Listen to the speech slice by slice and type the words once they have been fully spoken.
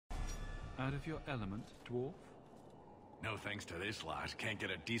Out of your element, dwarf? No thanks to this lot. Can't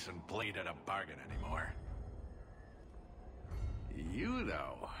get a decent blade at a bargain anymore. You,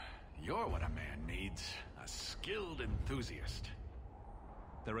 though, you're what a man needs. A skilled enthusiast.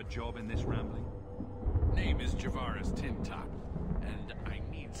 There a job in this rambling? Name is Javaris Tintop, and I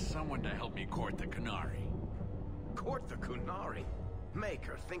need someone to help me court the Qunari. Court the Qunari? Make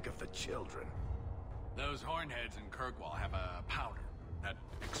her think of the children. Those hornheads in Kirkwall have a powder that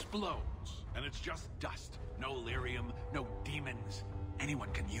explodes, and it's just dust. No lyrium, no demons.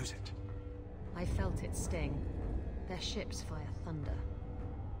 Anyone can use it. I felt it sting. Their ships fire thunder.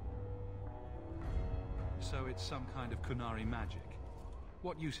 So it's some kind of Qunari magic.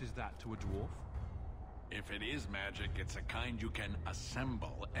 What use is that to a dwarf? If it is magic, it's a kind you can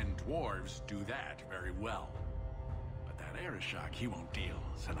assemble, and dwarves do that very well. But that Arishok, he won't deal,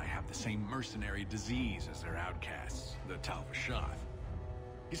 said I have the same mercenary disease as their outcasts, the Talvashoth.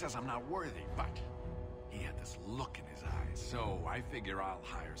 He says I'm not worthy, but he had this look in his eyes, so I figure I'll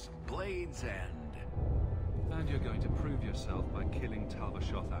hire some blades and... And you're going to prove yourself by killing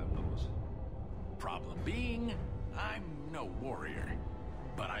Talvashoth outlaws. Problem being, I'm no warrior,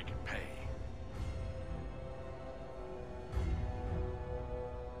 but I can pay.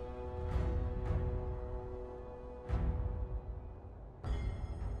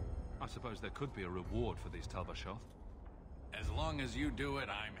 I suppose there could be a reward for these Talvashoth. As long as you do it,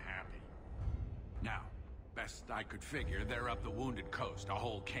 I'm happy. Now, best I could figure, they're up the Wounded Coast, a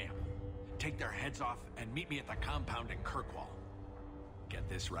whole camp. Take their heads off and meet me at the compound in Kirkwall. Get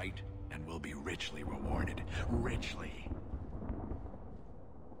this right, and we'll be richly rewarded. Richly.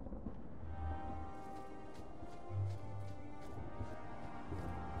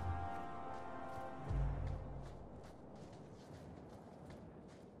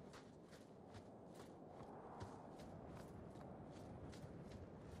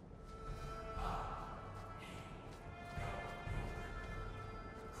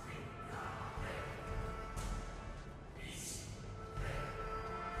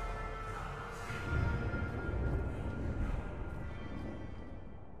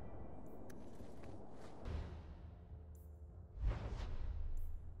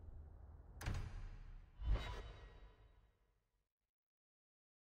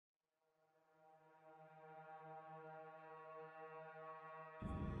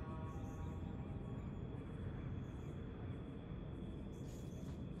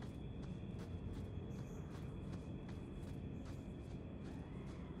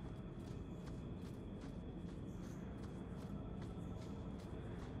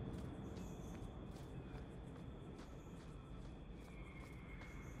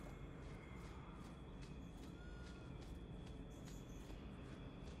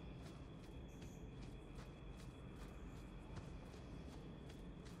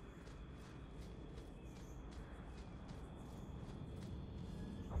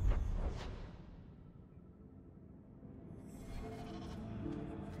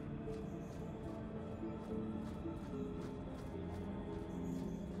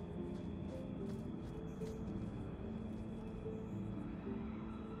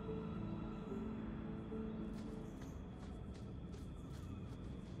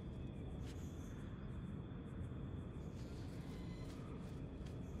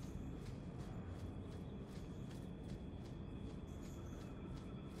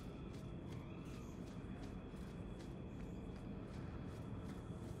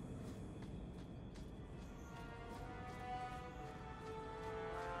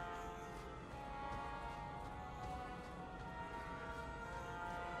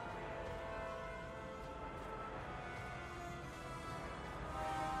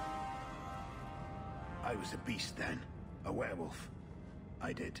 I was a beast then. A werewolf.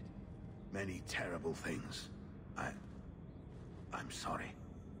 I did many terrible things. I'm sorry.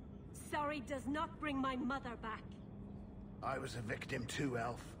 Sorry does not bring my mother back. I was a victim too,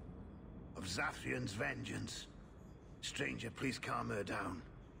 Elf. Of Zathrian's vengeance. Stranger, please calm her down.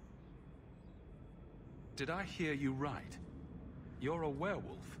 Did I hear you right? You're a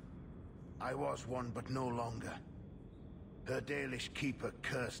werewolf? I was one, but no longer. Her Dalish keeper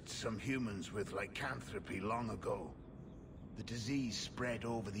cursed some humans with lycanthropy long ago. The disease spread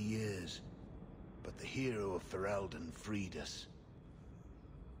over the years, but the hero of Ferelden freed us.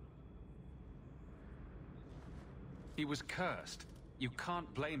 He was cursed. You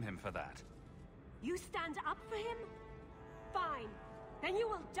can't blame him for that. You stand up for him? Fine. Then you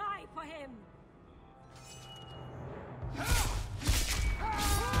will die for him.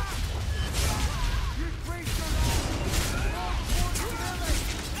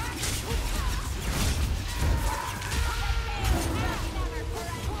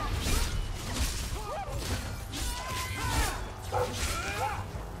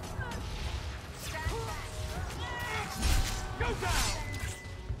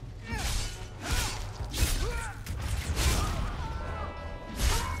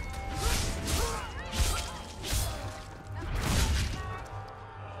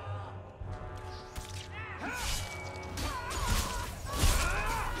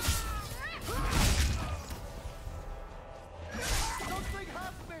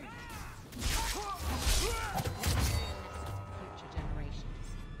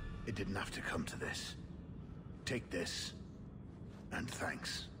 didn't have to come to this. Take this, and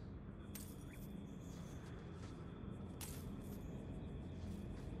thanks.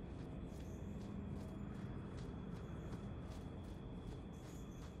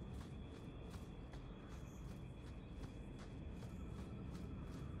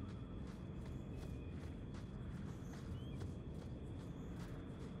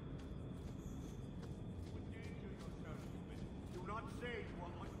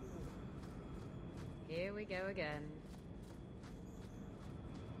 Here we go again.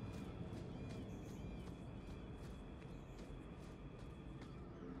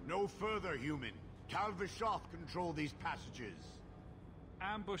 No further, human. Tal-Vishoth control these passages.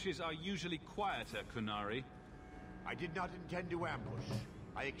 Ambushes are usually quieter, Kunari. I did not intend to ambush.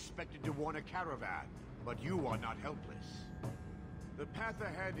 I expected to warn a caravan, but you are not helpless. The path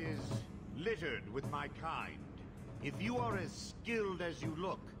ahead is littered with my kind. If you are as skilled as you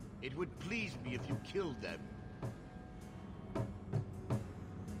look, it would please me if you killed them.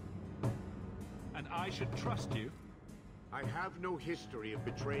 And I should trust you? I have no history of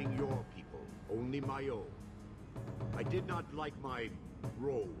betraying your people, only my own. I did not like my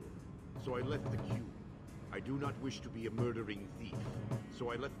role, so I left the queue. I do not wish to be a murdering thief,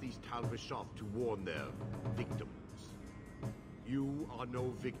 so I left these Tal-Vishoth to warn their victims. You are no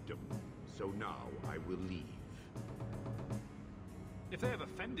victim, so now I will leave. If they have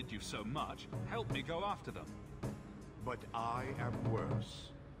offended you so much, help me go after them. But I am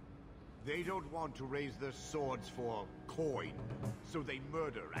worse. They don't want to raise their swords for coin, so they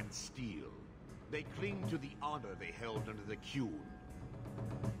murder and steal. They cling to the honor they held under the Qun.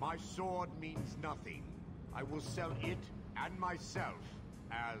 My sword means nothing. I will sell it and myself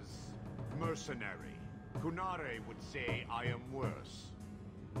as mercenary. Kunare would say I am worse.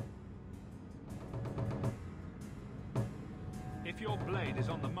 If your blade is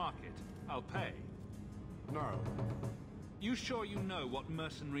on the market, I'll pay. No. You sure you know what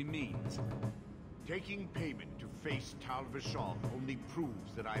mercenary means? Taking payment to face Tal-Vishoth only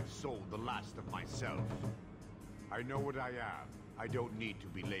proves that I've sold the last of myself. I know what I am. I don't need to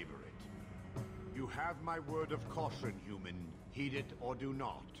belabor it. You have my word of caution, human. Heed it or do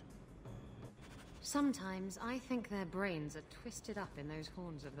not. Sometimes I think their brains are twisted up in those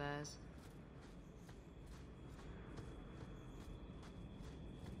horns of theirs.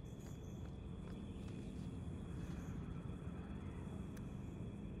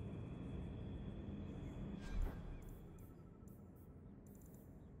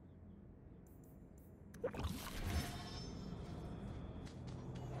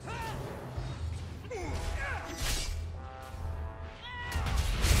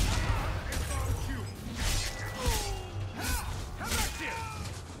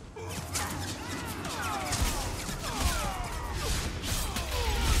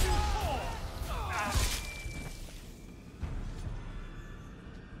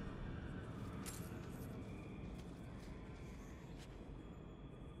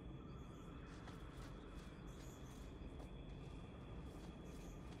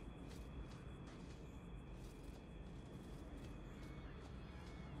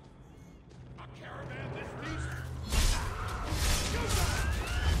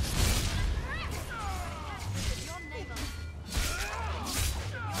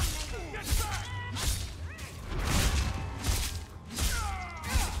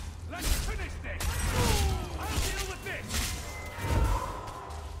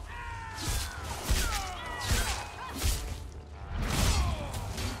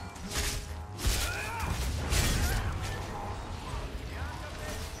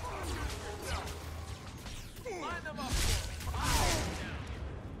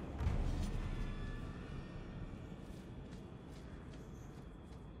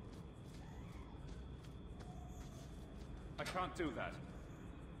 I can't do that.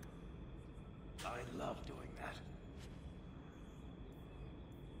 I love doing that.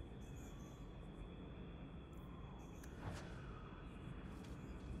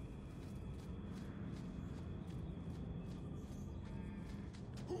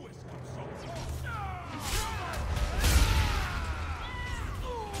 Who is consulting?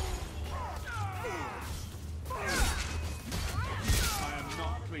 I am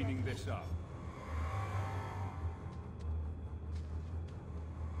not cleaning this up.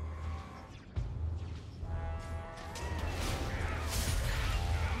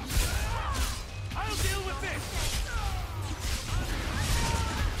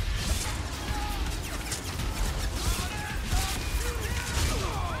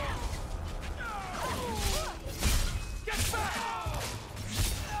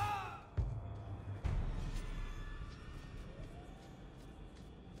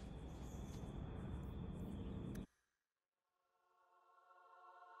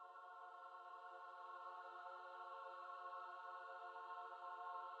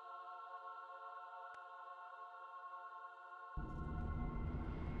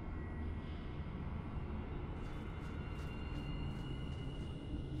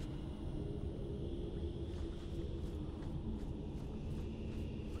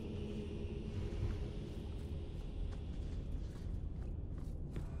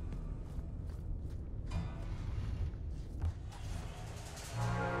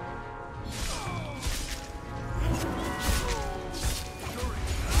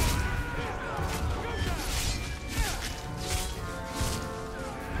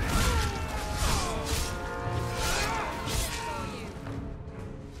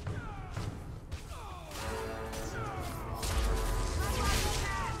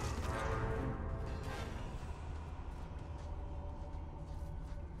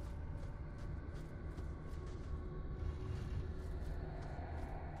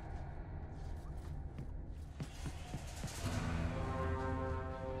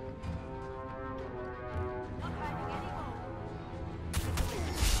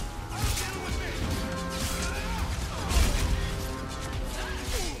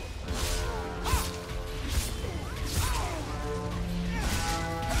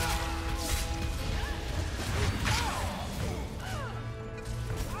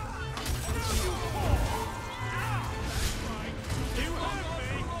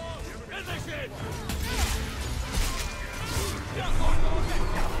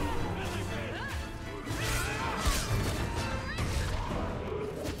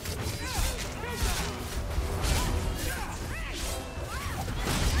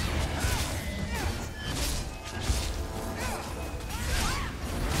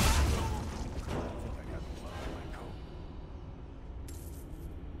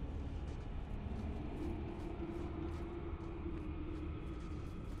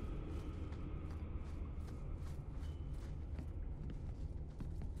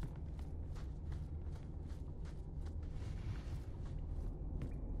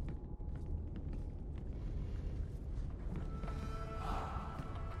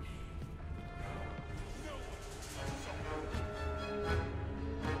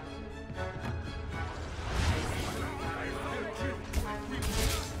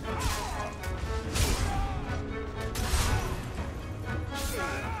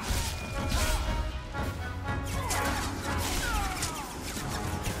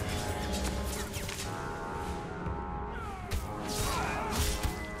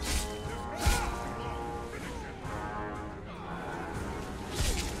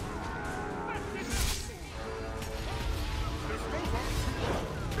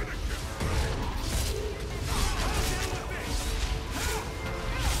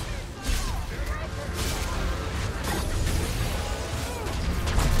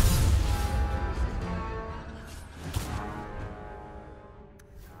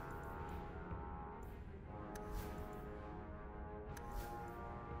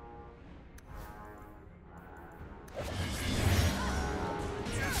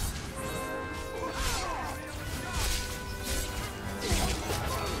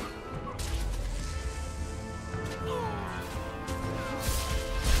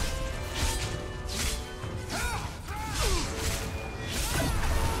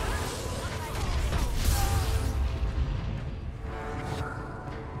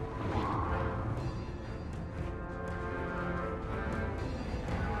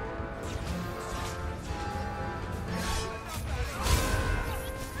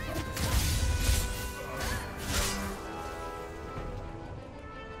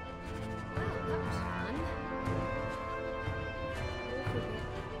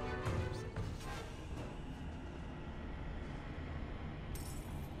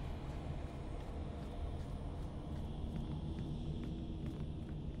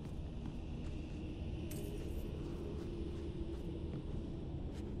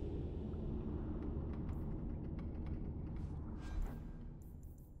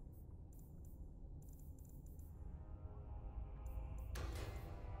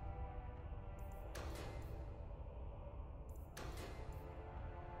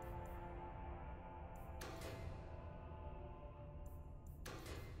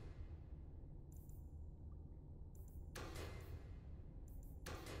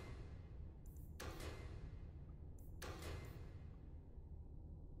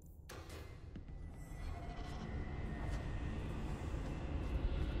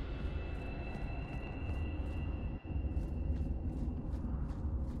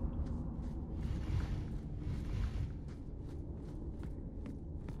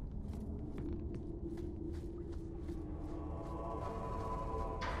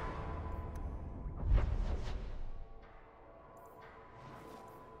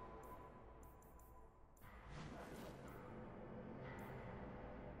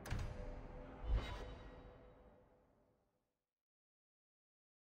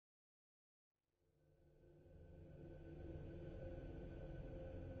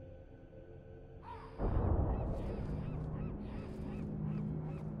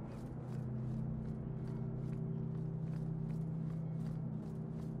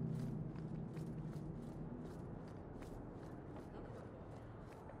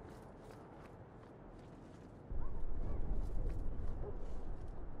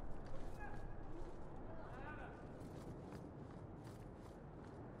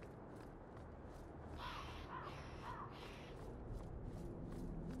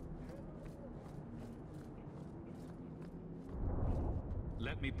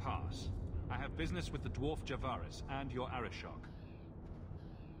 Let me pass. I have business with the dwarf Javaris and your Arishok.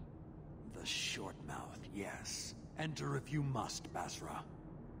 The short mouth, yes. Enter if you must, Basra.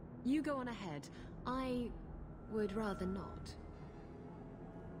 You go on ahead. I would rather not.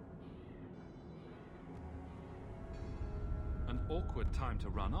 An awkward time to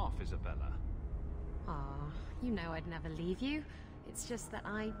run off, Isabella. Ah, you know I'd never leave you. It's just that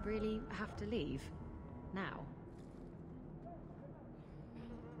I really have to leave. Now.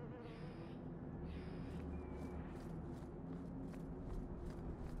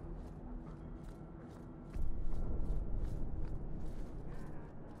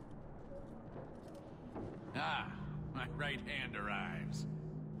 Ah, my right hand arrives.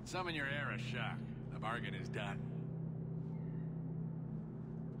 Summon your Arishok. The bargain is done.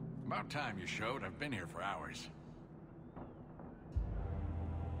 About time you showed. I've been here for hours.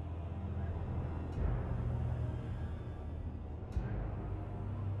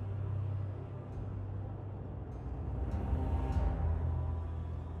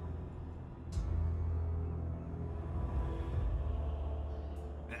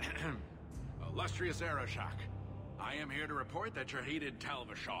 Illustrious Arishok, I am here to report that your hated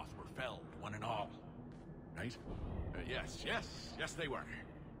Talvashoth were felled, one and all. Right? Yes, they were.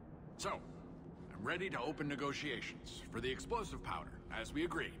 So, I'm ready to open negotiations for the explosive powder, as we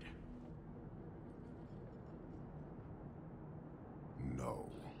agreed. No.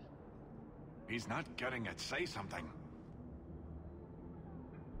 He's not getting it. Say something.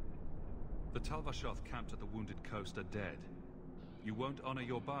 The Talvashoth camped at the Wounded Coast are dead. You won't honor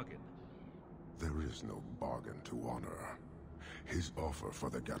your bargain. There is no bargain to honor. His offer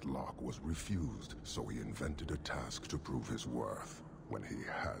for the Gatlock was refused, so he invented a task to prove his worth, when he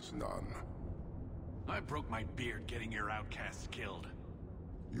has none. I broke my beard getting your outcasts killed.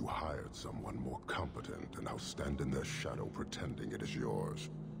 You hired someone more competent and now stand in their shadow pretending it is yours.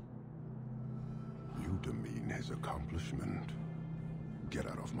 You demean his accomplishment. Get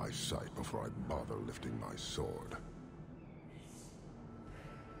out of my sight before I bother lifting my sword.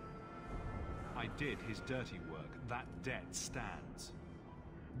 I did his dirty work. That debt stands.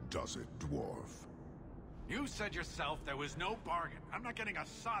 Does it, dwarf? You said yourself there was no bargain. I'm not getting a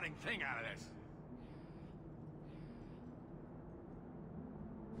sodding thing out of this.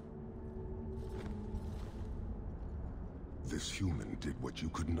 This human did what you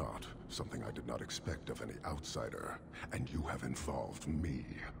could not, something I did not expect of any outsider, and you have involved me.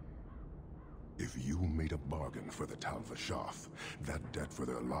 If you made a bargain for the Talvashoth, that debt for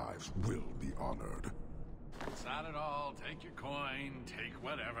their lives will be honored. It's not at all. Take your coin, take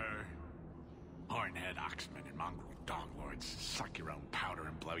whatever. Hornhead oxmen and mongrel donglords. Suck your own powder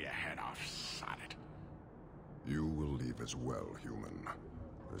and blow your head off. Sod it. You will leave as well, human.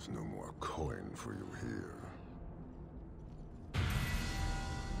 There's no more coin for you here.